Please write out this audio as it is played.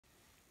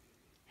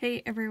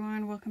Hey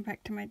everyone, welcome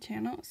back to my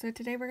channel. So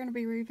today we're going to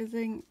be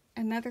revisiting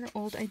another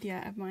old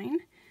idea of mine.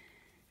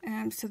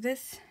 So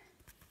this,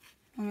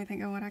 let me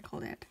think of what I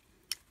called it.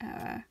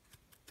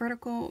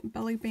 Vertical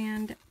belly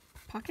band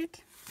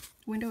pocket,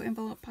 window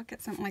envelope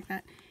pocket, something like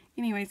that.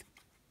 Anyways,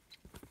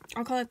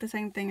 I'll call it the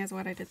same thing as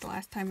what I did the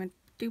last time and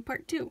do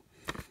part 2.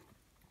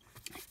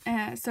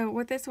 So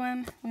with this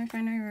one, let me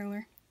find my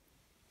ruler.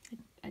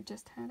 I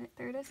just had it,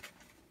 there it is.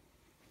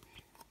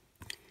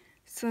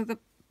 So the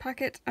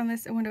pocket on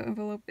this window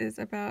envelope is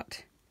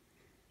about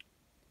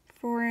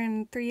 4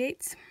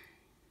 3/8.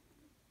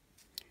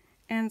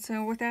 And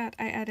so with that,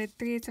 I added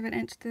 3/8 of an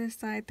inch to this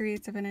side,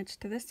 3/8 of an inch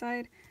to this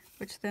side,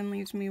 which then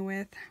leaves me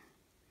with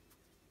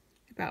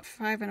about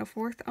 5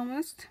 1/4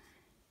 almost.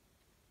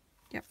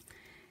 Yep.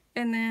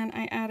 And then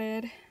I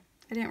added,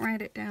 I didn't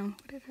write it down.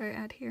 What did I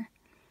add here?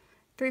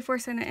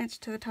 3/4 of an inch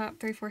to the top,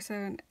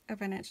 3/4 of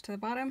an inch to the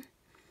bottom.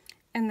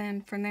 And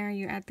then from there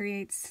you add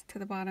 3/8 to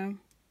the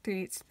bottom,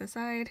 3/8 to the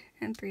side,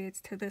 and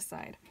 3/8 to this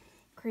side,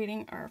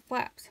 creating our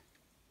flaps.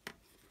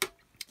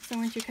 So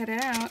once you cut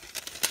it out,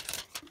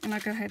 and I'll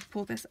go ahead and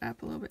pull this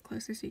up a little bit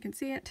closer so you can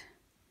see it.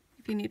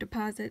 If you need to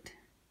pause it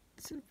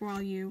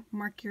while you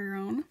mark your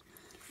own.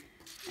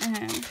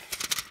 Once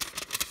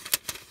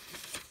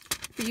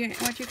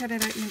you cut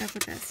it out, you end up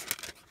with this.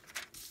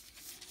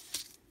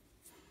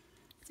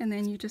 And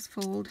then you just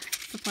fold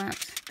the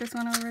flaps. This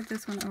one over,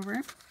 this one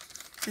over,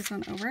 this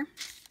one over.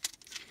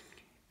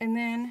 And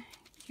then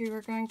you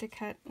are going to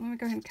cut, let me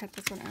go ahead and cut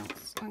this one out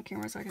on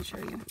camera so I can show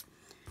you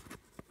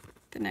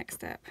the next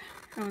step.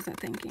 I wasn't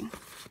thinking.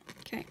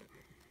 Okay,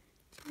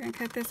 we're going to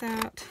cut this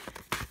out.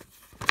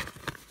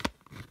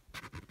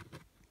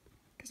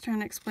 Because trying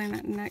to explain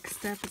that next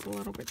step is a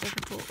little bit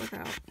difficult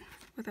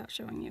without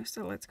showing you.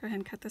 So let's go ahead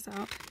and cut this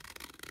out.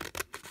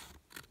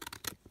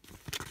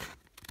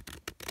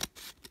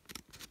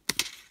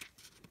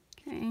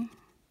 Okay,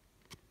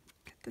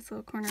 cut this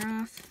little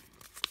corner off.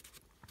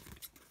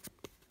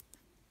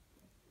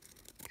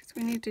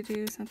 We need to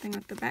do something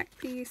with the back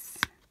piece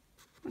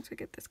once we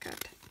get this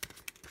cut.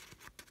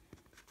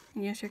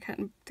 And yes, you're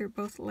cutting through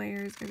both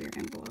layers of your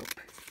envelope.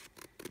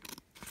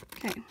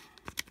 Okay.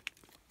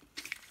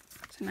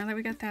 So now that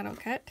we got that all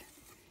cut,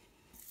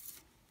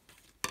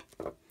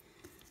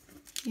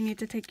 you need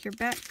to take your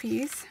back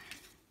piece,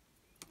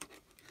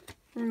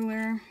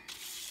 ruler, and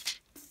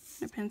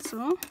a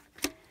pencil,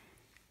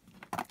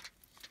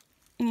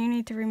 and you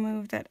need to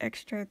remove that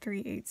extra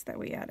 3/8 that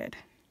we added.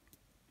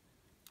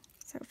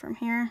 So from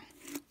here,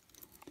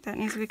 that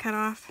needs to be cut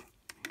off.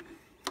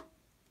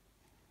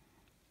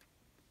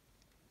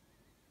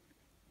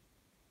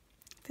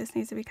 This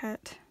needs to be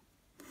cut.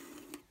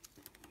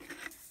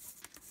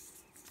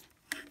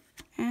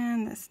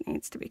 And this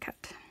needs to be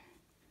cut.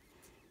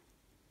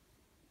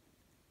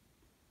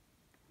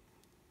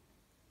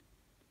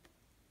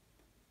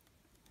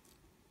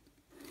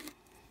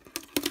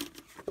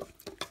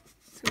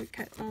 So we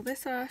cut all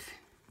this off.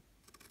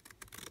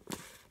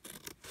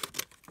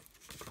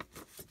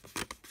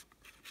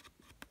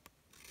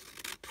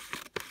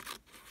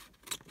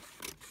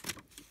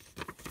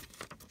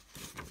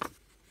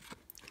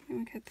 Let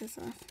me cut this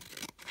off.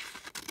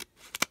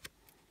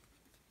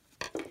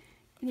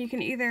 And you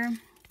can either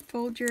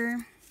fold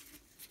your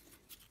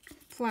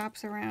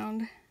flaps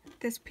around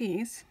this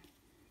piece,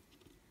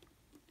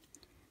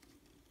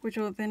 which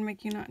will then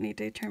make you not need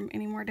to trim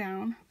any more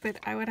down.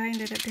 But what I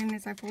ended up doing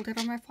is I folded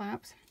all my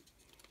flaps,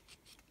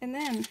 and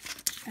then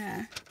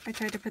I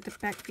tried to put the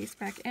back piece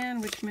back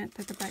in, which meant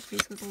that the back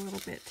piece was a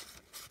little bit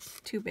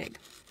too big.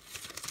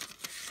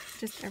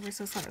 Just ever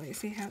so slightly.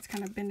 See how it's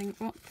kind of bending?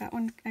 Well, that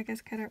one I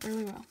guess cut out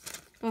really well.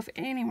 Well,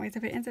 anyways,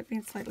 if it ends up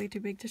being slightly too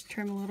big, just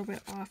trim a little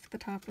bit off the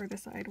top or the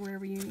side,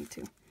 wherever you need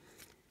to.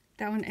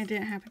 That one, it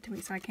didn't happen to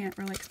me, so I can't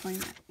really explain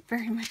that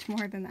very much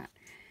more than that.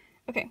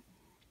 Okay,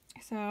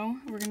 so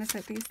we're going to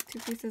set these two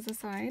pieces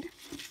aside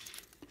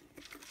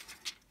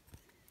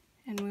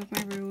and move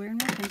my ruler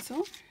and my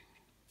pencil.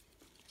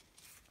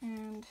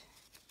 And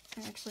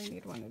I actually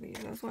need one of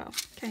these as well.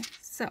 Okay,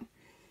 so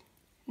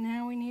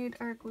now we need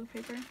our glue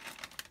paper.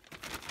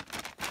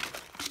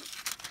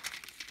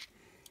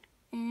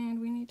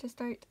 And we need to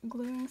start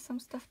gluing some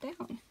stuff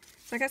down.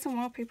 So I got some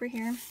wallpaper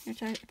here,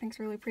 which I think is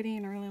really pretty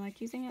and I really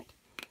like using it.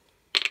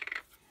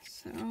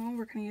 So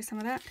we're going to use some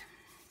of that.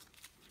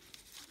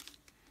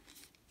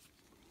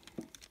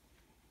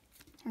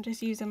 I'm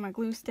just using my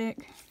glue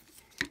stick.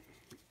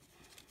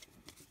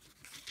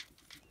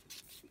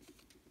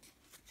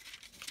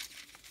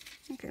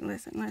 Okay,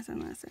 listen. I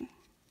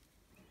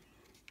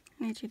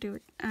need you to do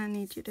what I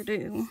need you to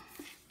do.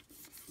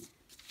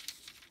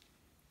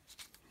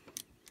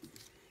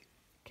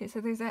 Okay, so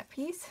there's that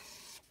piece.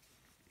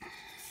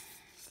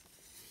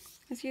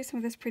 Let's use some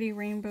of this pretty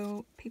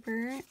rainbow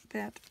paper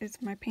that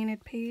is my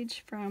painted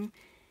page from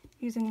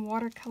using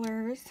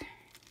watercolors,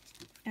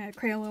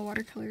 Crayola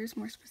watercolors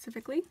more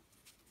specifically.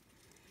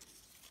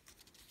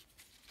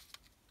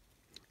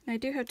 And I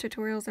do have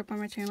tutorials up on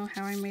my channel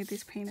how I made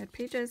these painted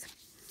pages.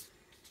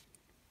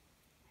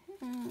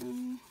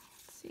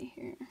 Let's see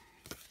here.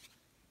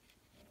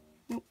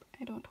 Nope,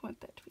 I don't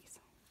want that piece.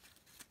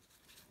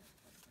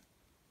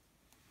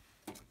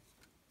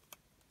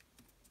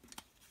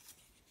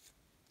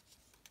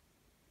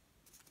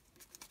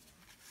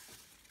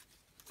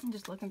 I'm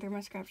just looking through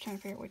my scraps trying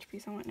to figure out which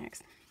piece I want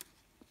next.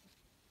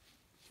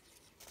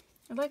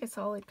 I'd like a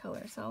solid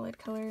color. Solid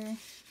color. Can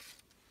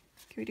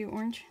we do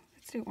orange?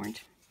 Let's do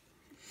orange.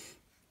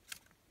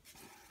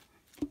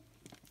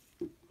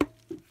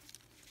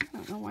 I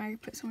don't know why I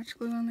put so much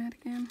glue on that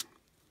again.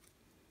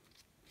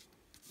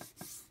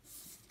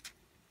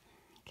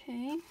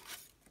 Okay.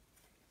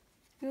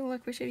 Oh,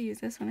 look, we should use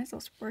this one. It's all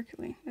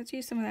sparkly. Let's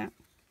use some of that.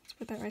 Let's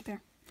put that right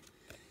there.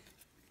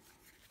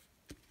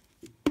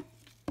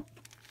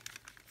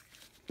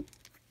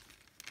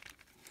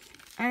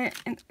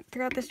 And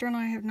throughout this journal,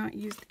 I have not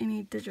used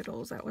any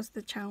digitals. That was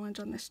the challenge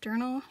on this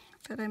journal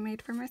that I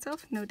made for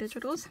myself. No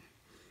digitals.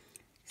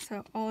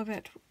 So all of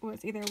it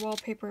was either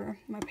wallpaper,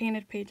 my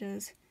painted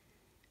pages.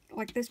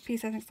 Like this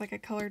piece, I think it's like a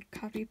colored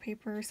copy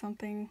paper or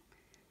something.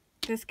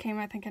 This came,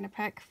 I think, in a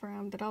pack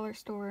from the dollar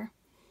store.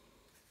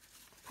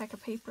 Pack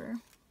of paper.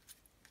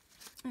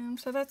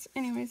 So that's,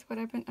 anyways, what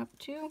I've been up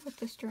to with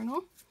this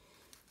journal.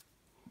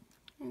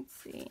 Let's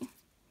see.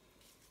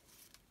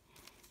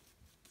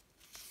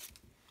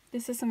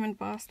 This is some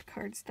embossed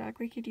cardstock.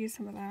 We could use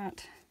some of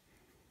that.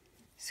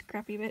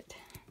 Scrappy bit.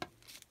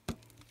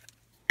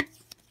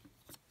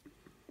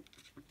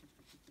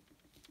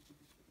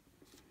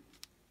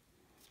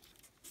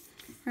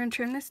 We're gonna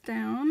trim this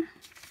down.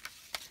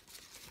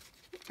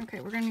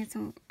 Okay, we're gonna need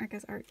some, I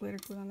guess, art glitter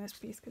glue on this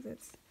piece because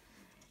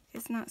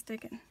it's not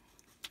sticking.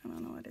 I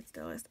don't know what it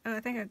still is. Oh, I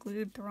think I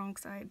glued the wrong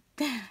side.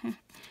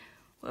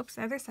 Whoops,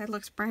 the other side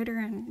looks brighter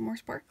and more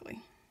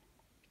sparkly.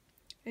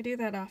 I do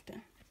that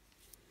often.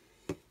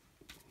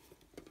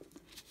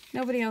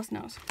 Nobody else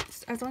knows.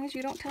 As long as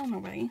you don't tell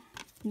nobody,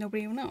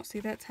 nobody will know. See,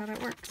 that's how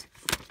that works.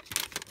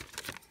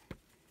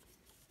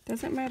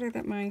 Doesn't matter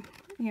that my,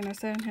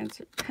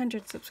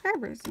 700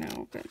 subscribers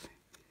know, but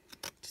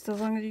just as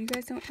long as you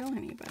guys don't tell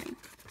anybody,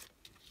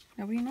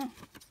 nobody will know.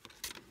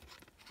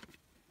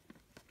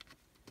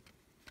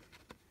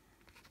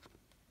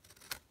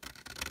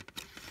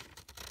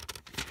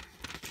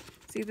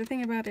 See, the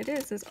thing about it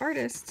is, as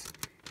artists,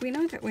 we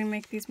know that we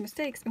make these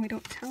mistakes and we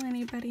don't tell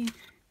anybody,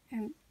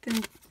 and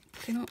then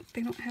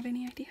they don't have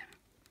any idea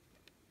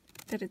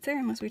that it's there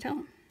unless we tell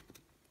them.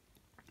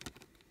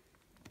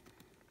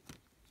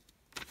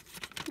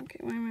 Okay,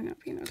 why am I not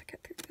being able to cut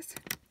through this?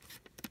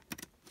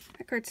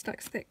 That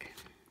cardstock's thick.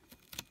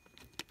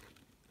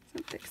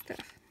 Some thick stuff.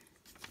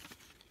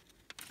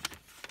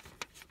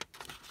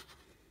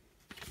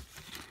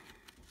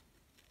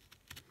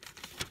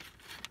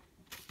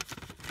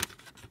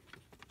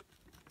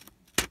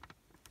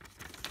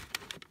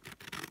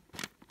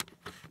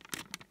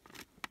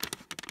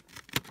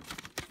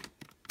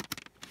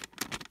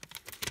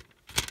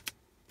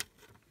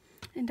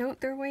 And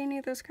don't throw away any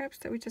of those scraps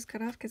that we just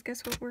cut off, because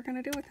guess what we're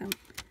going to do with them?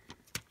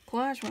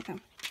 Collage with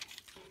them.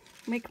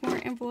 Make more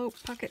envelope,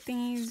 pocket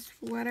thingies,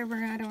 whatever,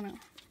 I don't know.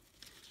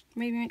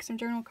 Maybe make some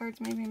journal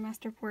cards, maybe a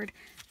masterboard.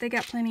 They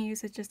got plenty of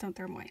usage, just don't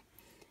throw them away.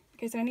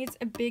 Okay, so I need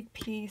a big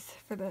piece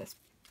for this,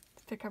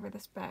 to cover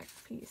this back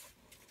piece.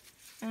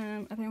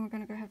 I think we're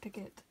going to have to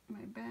get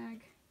my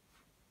bag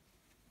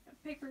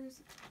of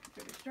papers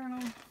for this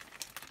journal,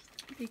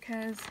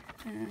 because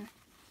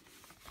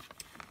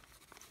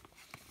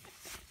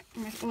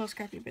my little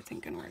scrappy bits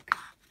ain't gonna work.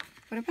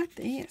 What about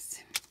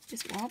this?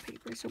 This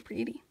wallpaper is so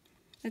pretty.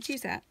 Let's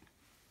use that.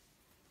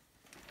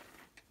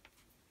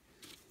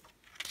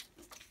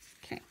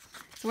 Okay,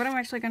 so what I'm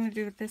actually gonna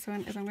do with this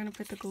one is I'm gonna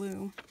put the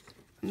glue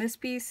on this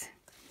piece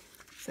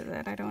so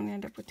that I don't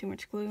end up with too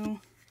much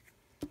glue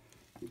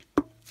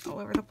all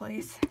over the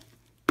place.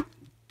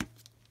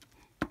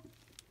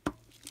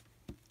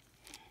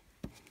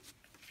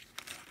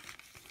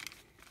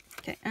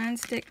 Okay,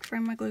 unstick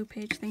from my glue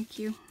page, thank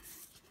you.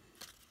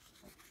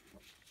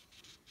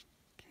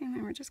 And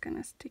then we're just going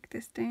to stick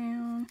this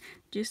down,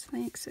 just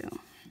like so.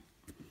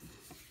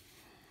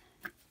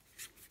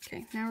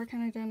 Okay, now we're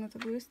kind of done with the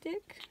glue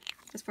stick,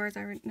 as far as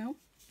I know.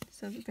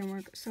 So then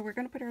we're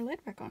going to put our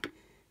lid back on,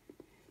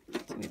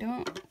 so we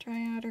don't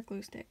dry out our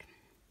glue stick.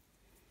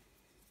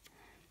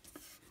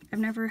 I've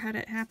never had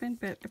it happen,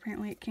 but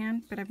apparently it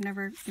can. But I've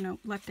never,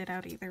 left it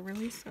out either,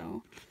 really.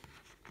 So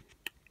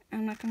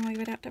I'm not going to leave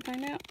it out to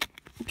find out.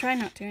 I'll try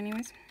not to,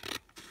 anyways.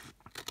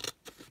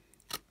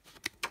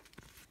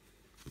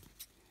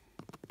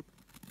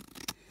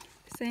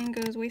 Saying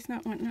goes, waste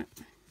not, want not.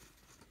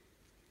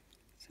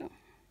 So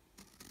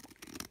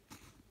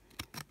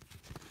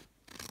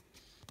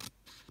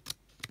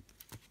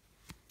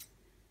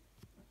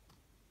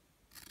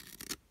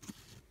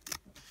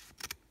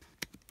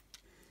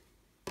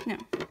now,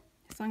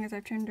 as long as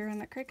I've turned around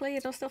that correctly,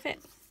 it'll still fit.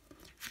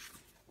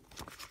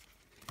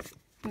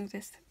 Move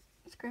this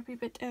scrappy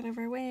bit out of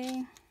our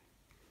way.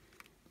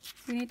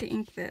 We need to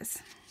ink this.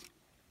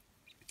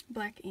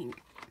 Black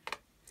ink.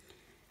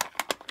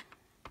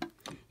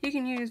 You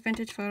can use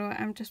vintage photo.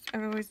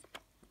 I've always,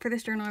 for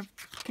this journal, I've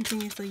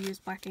continuously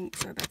used black ink,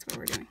 so that's what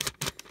we're doing.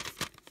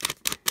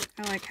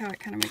 I like how it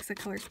kind of makes the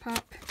colors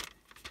pop.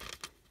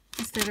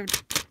 Instead of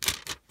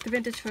the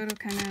vintage photo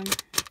kind of,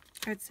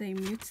 I'd say,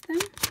 mutes them.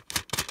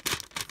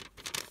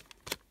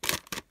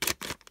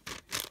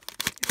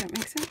 If that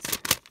makes sense.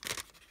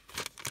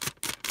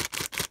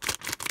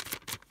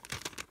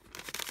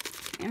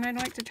 and I'd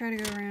like to try to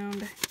go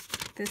around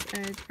this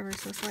edge ever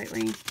so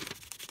slightly.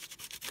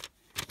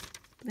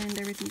 Blend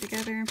everything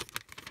together.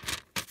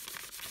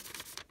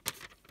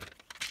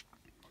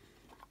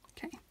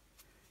 Okay,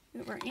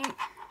 move our ink.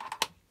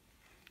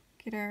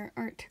 Get our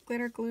art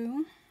glitter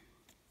glue.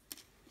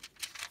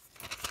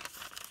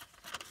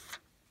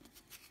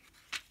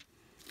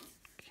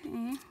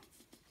 Okay,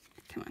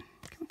 come on.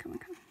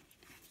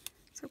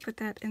 So put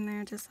that in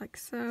there just like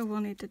so.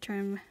 We'll need to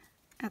trim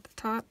at the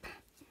top.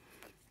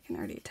 I can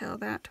already tell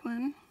that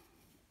one.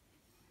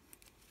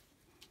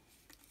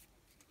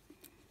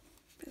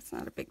 But it's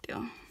not a big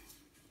deal.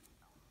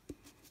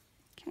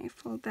 Okay,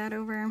 fold that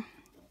over.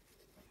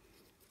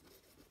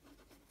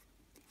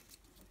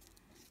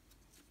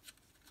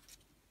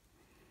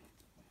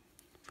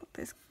 Fold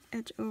this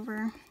edge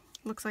over.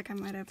 Looks like I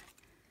might have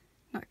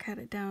not cut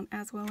it down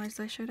as well as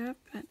I should have,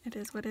 but it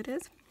is what it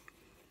is.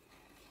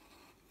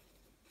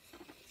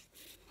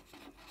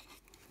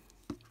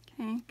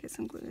 Okay, get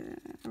some glue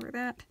over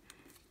that.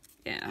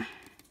 Yeah.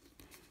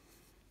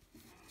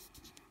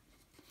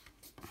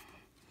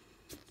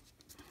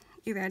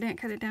 Either I didn't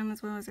cut it down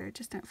as well as I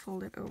just didn't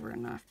fold it over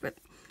enough, but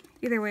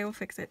either way we'll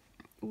fix it.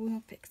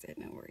 We'll fix it,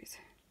 no worries.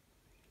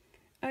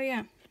 Oh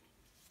yeah,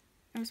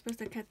 I was supposed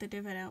to cut the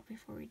divot out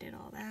before we did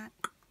all that.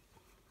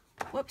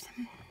 Whoops.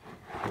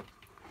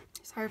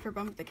 Sorry for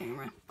bumping the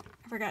camera.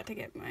 I forgot to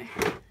get my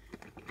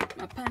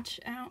punch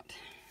out.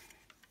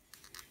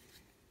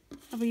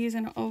 I'll be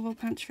using an oval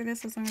punch for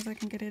this as long as I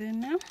can get it in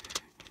now.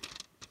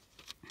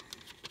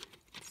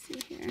 Let's see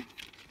here.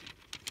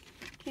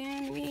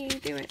 Can we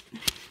do it?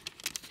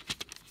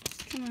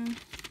 Come on.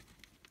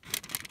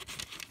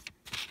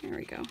 There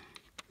we go.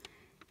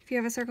 If you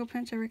have a circle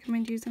punch, I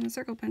recommend using a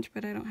circle punch,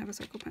 but I don't have a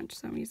circle punch,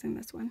 so I'm using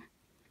this one.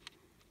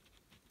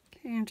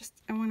 Okay,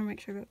 I want to make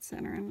sure that's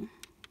center, and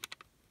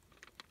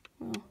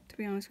well, to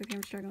be honest with you,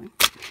 I'm struggling.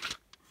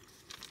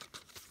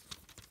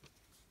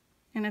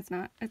 And it's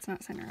not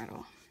center at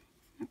all.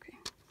 Okay.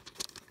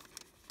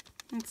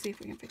 Let's see if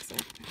we can fix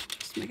that.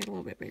 Just make it a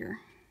little bit bigger.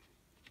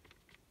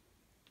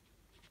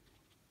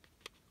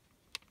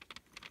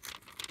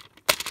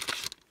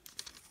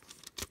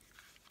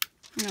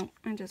 No,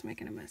 I'm just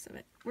making a mess of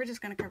it. We're just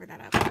going to cover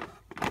that up.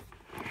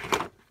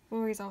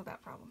 We'll resolve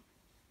that problem.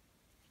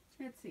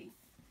 Let's see.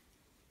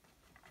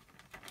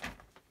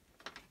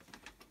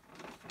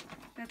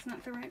 That's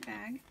not the right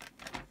bag.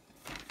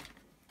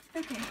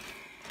 Okay.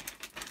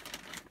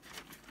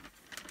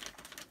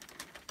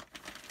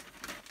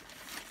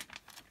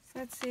 So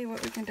let's see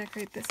what we can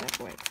decorate this up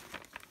with.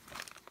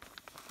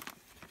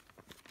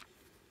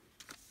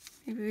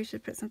 Maybe we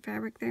should put some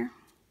fabric there.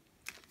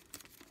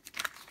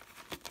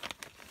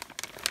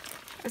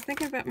 I was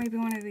thinking about maybe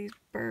one of these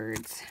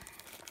birds.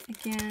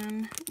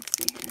 Again, let's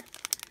see here.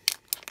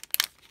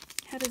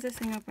 How does this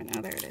thing open?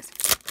 Oh, there it is.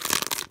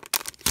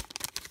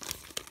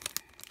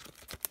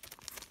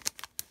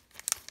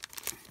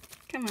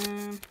 Come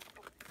on.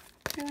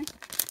 Really?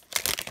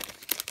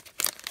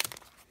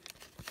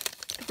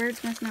 The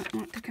birds must not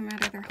want to come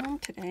out of their home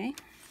today.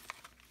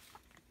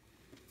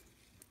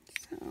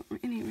 So,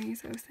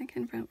 anyways, I was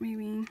thinking about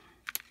maybe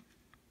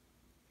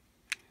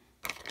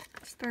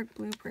this dark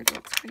blue bird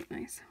looks quite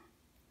nice.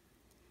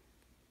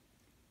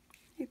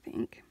 I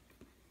think.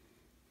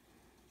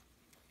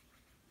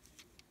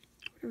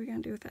 What are we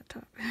going to do with that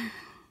top?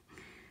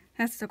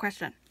 That's the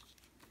question.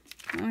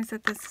 Let me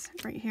set this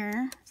right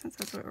here, since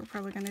that's what we're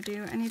probably going to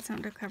do. I need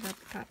something to cover up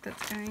the top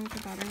that's going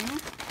to bother me.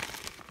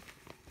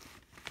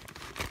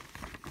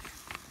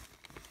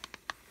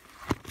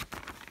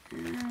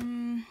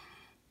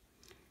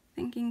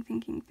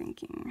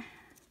 Thinking.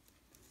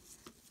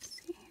 Let's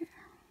see here.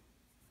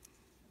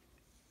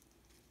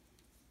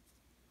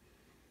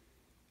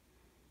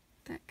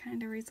 That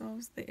kind of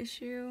resolves the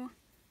issue.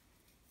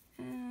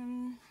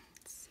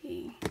 Let's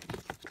see.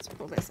 Let's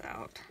pull this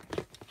out.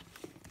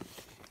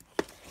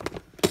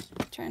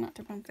 Try not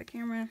to bump the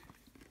camera.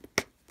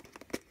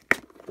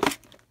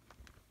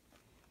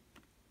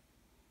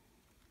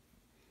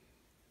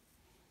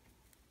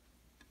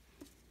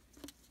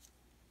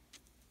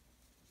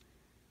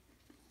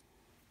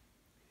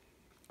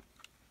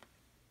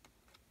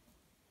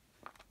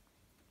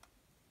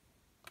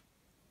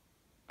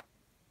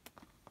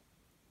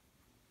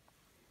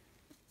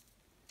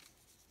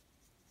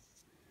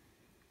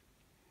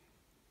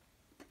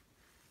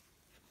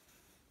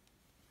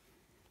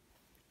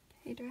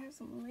 Okay, do I have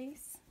some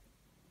lace?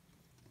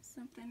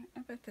 Something.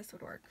 I bet this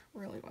would work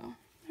really well.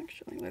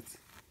 Actually, let's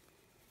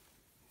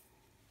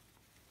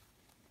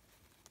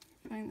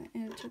find the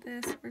edge of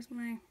this. Where's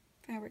my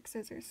fabric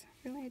scissors?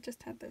 Really? I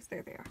just had those.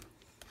 There they are.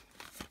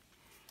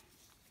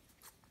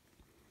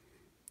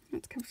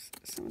 Let's cut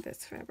some of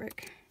this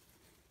fabric.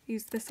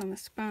 Use this on the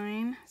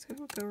spine, so it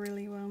will go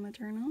really well in the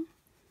journal.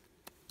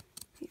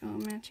 Be all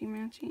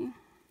matchy-matchy.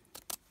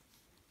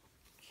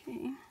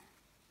 Okay.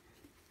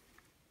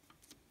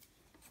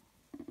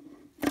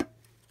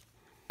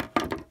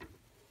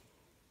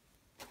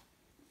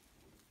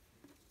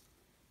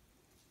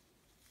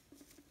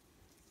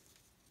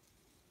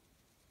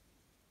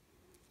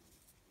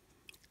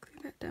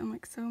 Glue that down like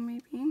like so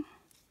maybe.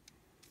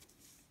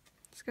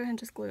 Let's go ahead and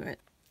just glue it.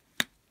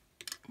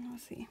 We'll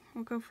see.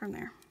 We'll go from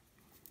there.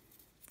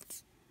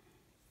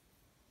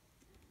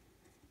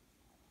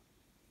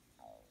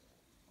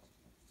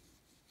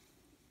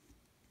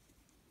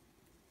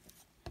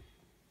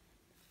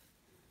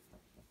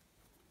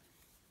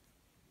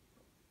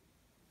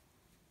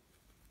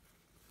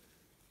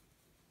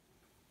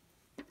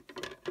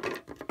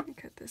 Let me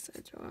cut this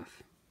edge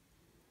off.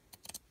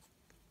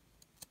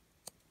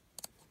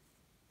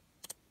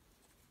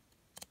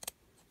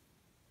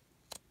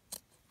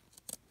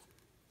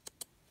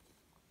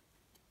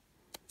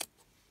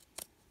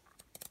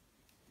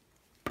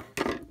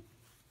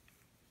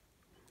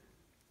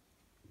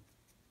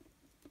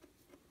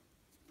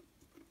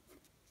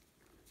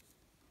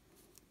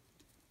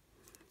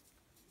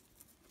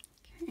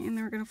 And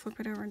then we're going to flip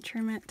it over and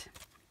trim it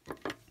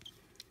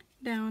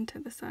down to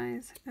the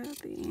size of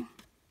the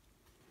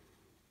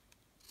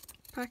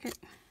pocket.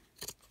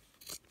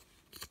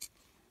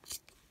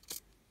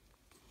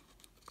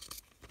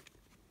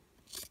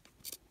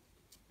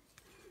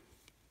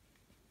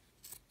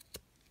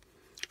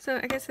 So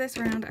I guess this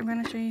round I'm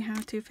going to show you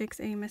how to fix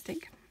a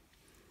mistake.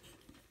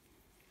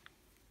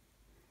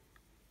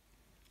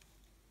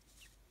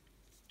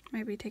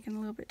 Might be taking a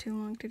little bit too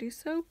long to do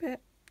so, but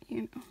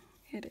you know,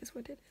 it is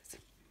what it is.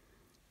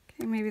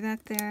 Okay, maybe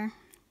that there.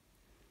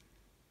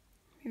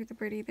 Maybe the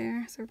birdie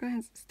there. So we're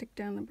going to stick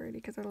down the birdie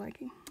because I like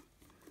him.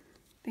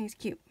 I think he's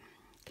cute.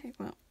 Okay,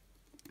 well,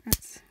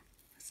 let's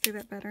do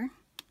that better.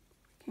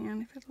 If we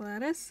can, if it'll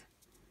let us.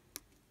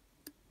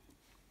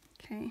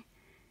 Okay,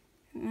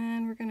 and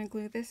then we're going to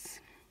glue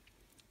this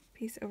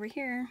piece over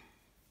here.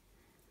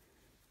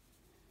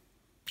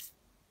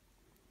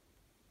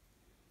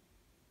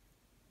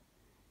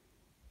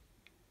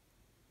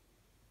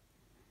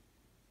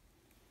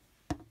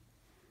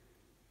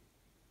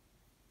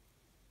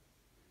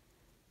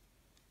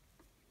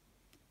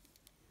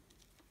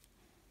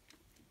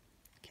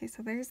 Okay,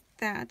 so there's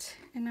that,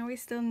 and now we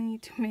still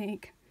need to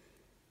make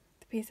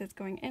the piece that's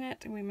going in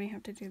it, and we may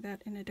have to do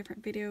that in a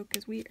different video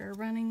because we are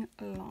running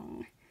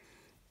along.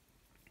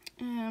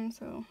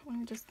 So let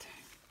me just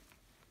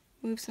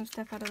move some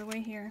stuff out of the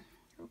way here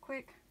real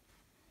quick.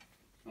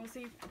 We'll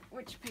see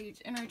which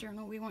page in our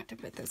journal we want to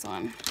put this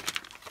on.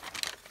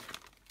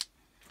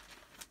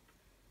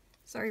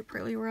 Sorry,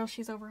 Pearly World,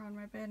 she's over on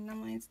my bed and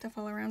I'm laying stuff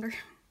all around her.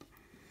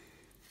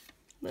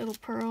 Little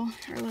Pearl,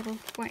 our little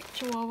white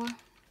chihuahua.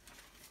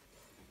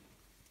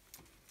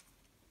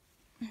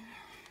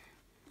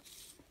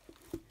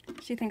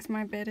 She thinks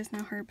my bed is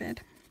now her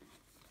bed.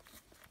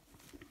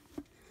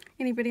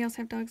 Anybody else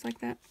have dogs like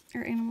that?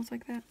 Or animals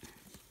like that?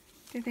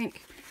 They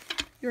think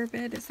your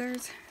bed is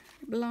theirs.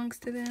 It belongs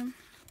to them.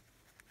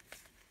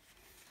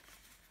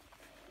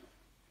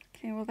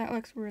 Okay, well that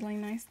looks really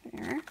nice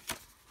there.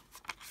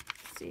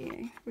 Let's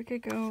see, we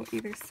could go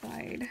either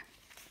side.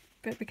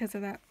 But because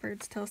of that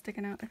bird's tail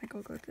sticking out, I think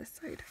we'll go this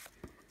side.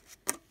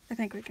 I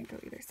think we can go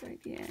either side.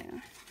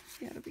 Yeah,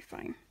 it'll be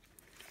fine.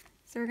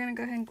 So we're going to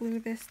go ahead and glue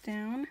this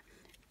down.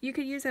 You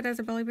could use it as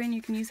a belly band.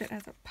 You can use it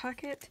as a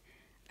pocket.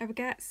 I've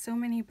got so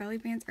many belly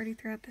bands already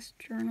throughout this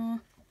journal.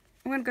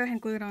 I'm going to go ahead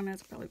and glue it on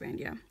as a belly band,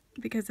 yeah.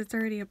 Because it's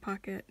already a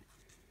pocket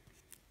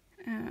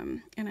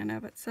in and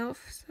of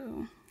itself.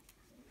 So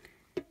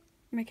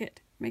make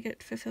it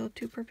fulfill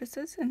two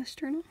purposes in this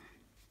journal.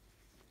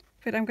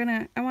 But I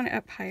want it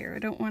up higher. I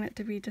don't want it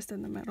to be just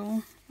in the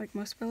middle like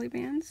most belly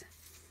bands.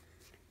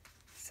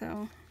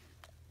 So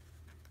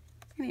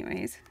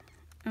anyways,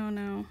 oh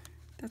no,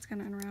 that's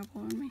gonna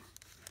unravel on me.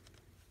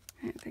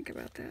 I didn't think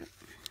about that.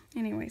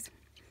 Anyways,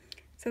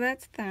 so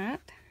that's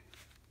that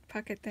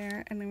pocket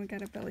there, and then we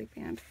got a belly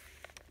band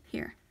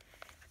here.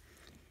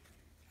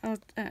 I'll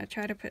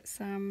try to put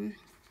some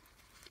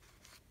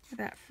of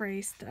that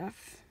fray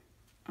stuff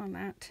on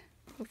that.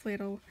 Hopefully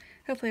it'll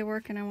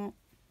work and I won't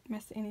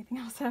mess anything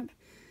else up.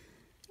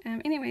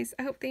 Anyways,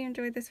 I hope that you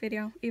enjoyed this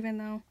video, even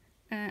though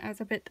I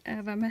was a bit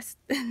of a mess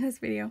in this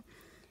video.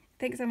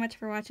 Thanks so much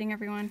for watching,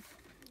 everyone,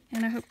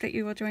 and I hope that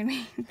you will join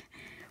me.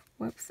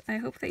 Whoops, I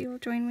hope that you will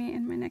join me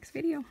in my next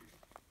video.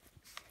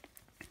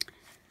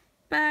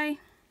 Bye.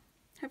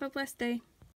 Have a blessed day.